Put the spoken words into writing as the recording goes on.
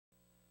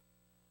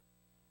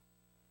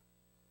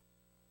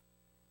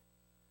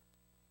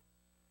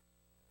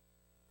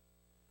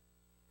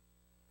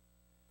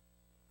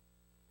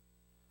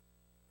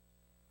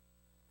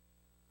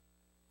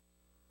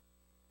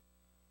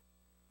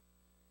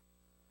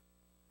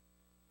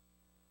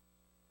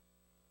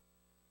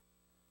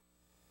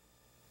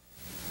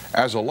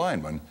As a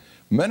lineman,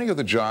 many of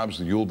the jobs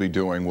that you'll be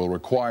doing will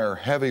require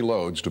heavy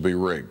loads to be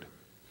rigged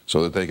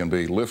so that they can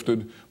be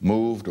lifted,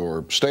 moved,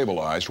 or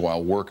stabilized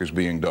while work is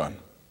being done.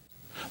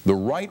 The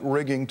right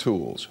rigging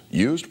tools,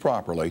 used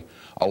properly,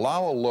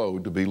 allow a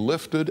load to be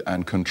lifted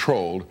and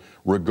controlled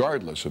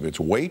regardless of its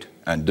weight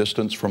and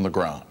distance from the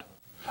ground.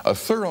 A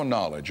thorough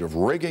knowledge of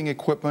rigging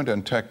equipment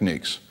and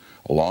techniques,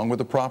 along with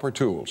the proper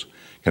tools,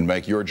 can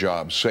make your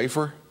job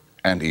safer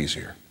and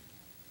easier.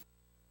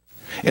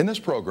 In this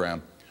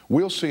program,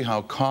 we'll see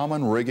how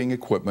common rigging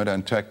equipment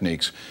and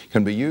techniques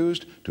can be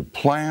used to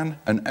plan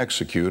and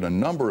execute a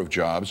number of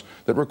jobs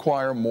that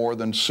require more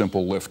than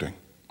simple lifting.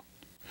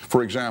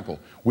 For example,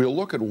 we'll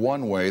look at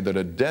one way that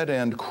a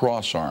dead-end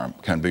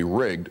crossarm can be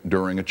rigged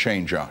during a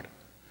changeout.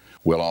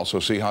 We'll also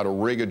see how to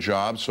rig a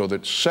job so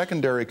that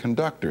secondary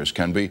conductors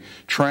can be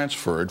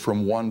transferred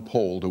from one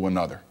pole to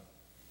another.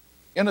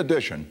 In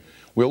addition,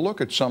 we'll look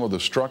at some of the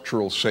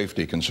structural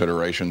safety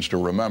considerations to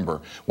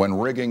remember when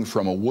rigging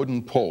from a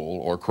wooden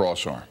pole or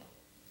crossarm.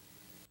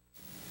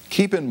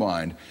 Keep in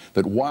mind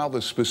that while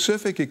the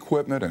specific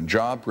equipment and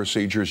job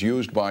procedures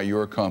used by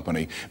your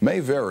company may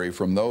vary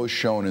from those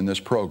shown in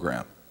this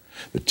program,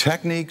 the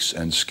techniques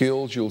and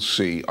skills you'll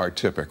see are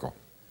typical.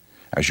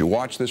 As you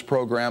watch this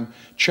program,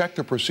 check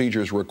the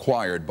procedures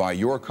required by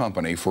your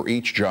company for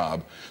each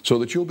job so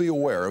that you'll be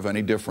aware of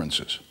any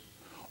differences.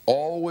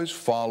 Always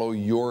follow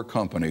your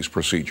company's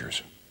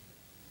procedures.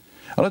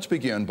 Now, let's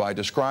begin by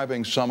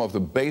describing some of the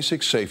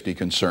basic safety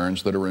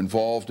concerns that are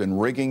involved in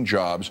rigging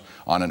jobs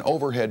on an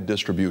overhead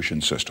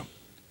distribution system.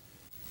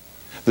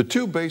 The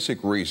two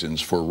basic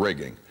reasons for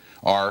rigging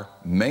are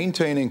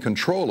maintaining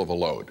control of a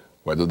load,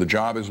 whether the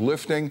job is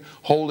lifting,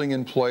 holding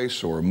in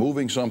place, or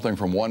moving something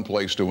from one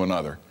place to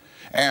another,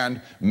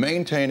 and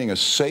maintaining a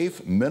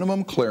safe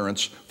minimum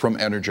clearance from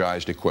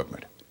energized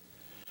equipment.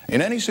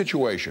 In any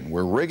situation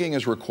where rigging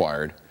is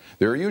required,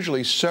 there are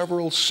usually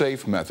several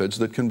safe methods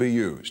that can be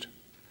used.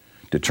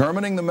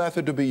 Determining the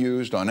method to be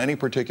used on any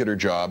particular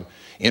job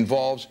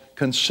involves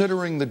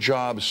considering the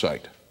job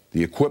site,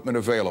 the equipment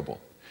available,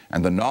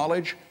 and the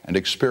knowledge and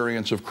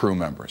experience of crew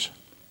members.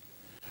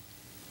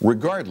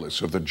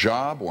 Regardless of the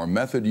job or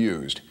method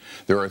used,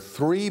 there are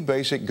three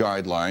basic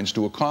guidelines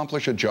to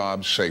accomplish a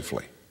job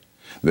safely.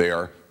 They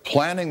are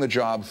planning the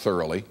job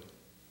thoroughly,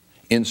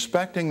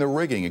 inspecting the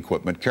rigging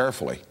equipment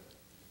carefully,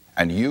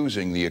 and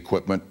using the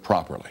equipment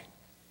properly.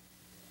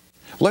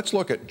 Let's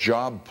look at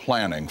job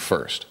planning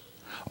first.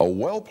 A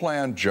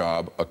well-planned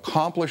job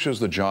accomplishes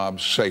the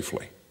job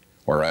safely,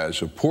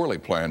 whereas a poorly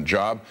planned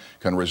job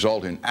can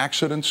result in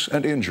accidents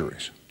and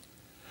injuries.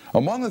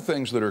 Among the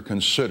things that are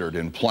considered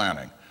in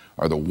planning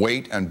are the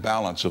weight and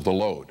balance of the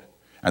load,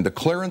 and the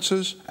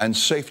clearances and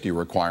safety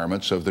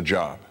requirements of the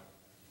job.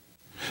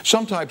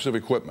 Some types of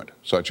equipment,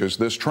 such as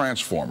this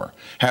transformer,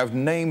 have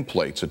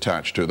nameplates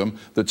attached to them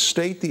that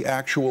state the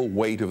actual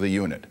weight of the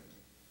unit.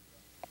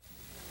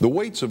 The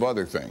weights of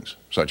other things,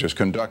 such as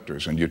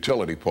conductors and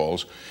utility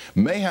poles,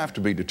 may have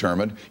to be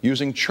determined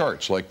using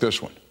charts like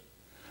this one.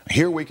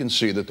 Here we can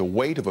see that the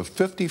weight of a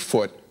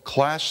 50-foot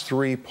Class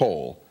 3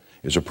 pole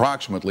is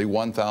approximately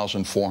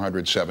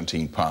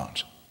 1,417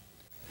 pounds.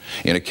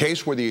 In a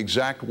case where the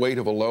exact weight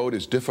of a load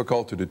is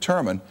difficult to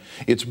determine,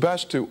 it's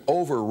best to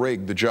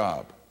over-rig the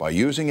job by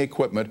using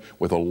equipment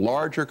with a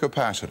larger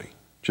capacity,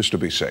 just to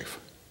be safe.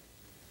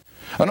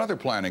 Another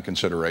planning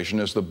consideration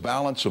is the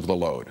balance of the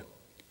load.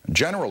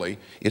 Generally,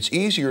 it's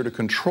easier to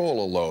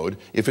control a load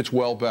if it's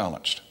well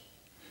balanced.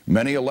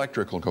 Many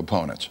electrical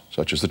components,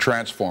 such as the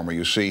transformer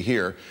you see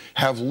here,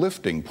 have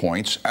lifting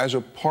points as a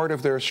part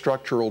of their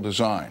structural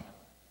design.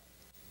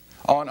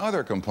 On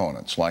other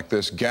components, like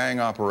this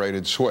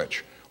gang-operated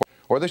switch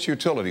or this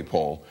utility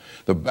pole,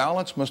 the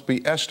balance must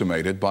be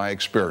estimated by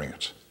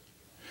experience.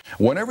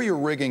 Whenever you're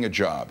rigging a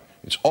job,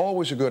 it's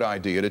always a good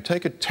idea to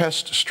take a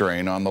test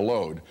strain on the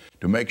load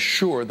to make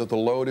sure that the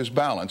load is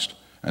balanced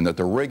and that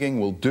the rigging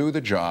will do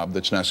the job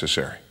that's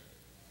necessary.